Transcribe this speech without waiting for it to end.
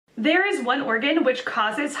There is one organ which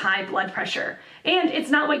causes high blood pressure, and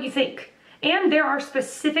it's not what you think. And there are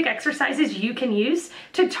specific exercises you can use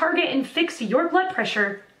to target and fix your blood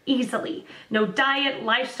pressure easily. No diet,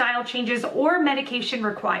 lifestyle changes, or medication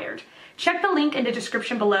required. Check the link in the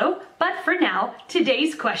description below, but for now,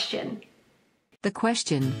 today's question. The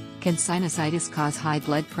question, can sinusitis cause high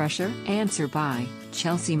blood pressure? Answer by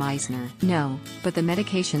Chelsea Meisner. No, but the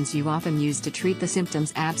medications you often use to treat the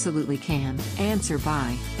symptoms absolutely can. Answer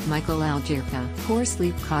by Michael Algerka. Poor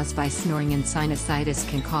sleep caused by snoring and sinusitis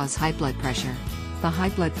can cause high blood pressure. The high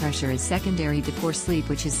blood pressure is secondary to poor sleep,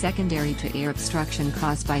 which is secondary to air obstruction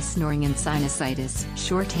caused by snoring and sinusitis.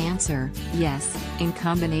 Short answer, yes, in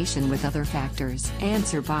combination with other factors.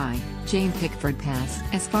 Answer by Jane Pickford. Pass.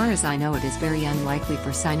 As far as I know, it is very unlikely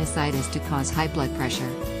for sinusitis to cause high blood pressure.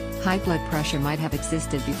 High blood pressure might have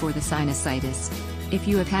existed before the sinusitis. If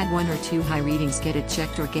you have had one or two high readings, get it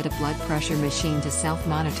checked or get a blood pressure machine to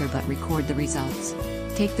self-monitor, but record the results.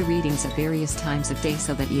 Take the readings at various times of day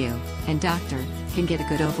so that you and doctor can get a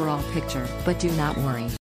good overall picture. But do not worry.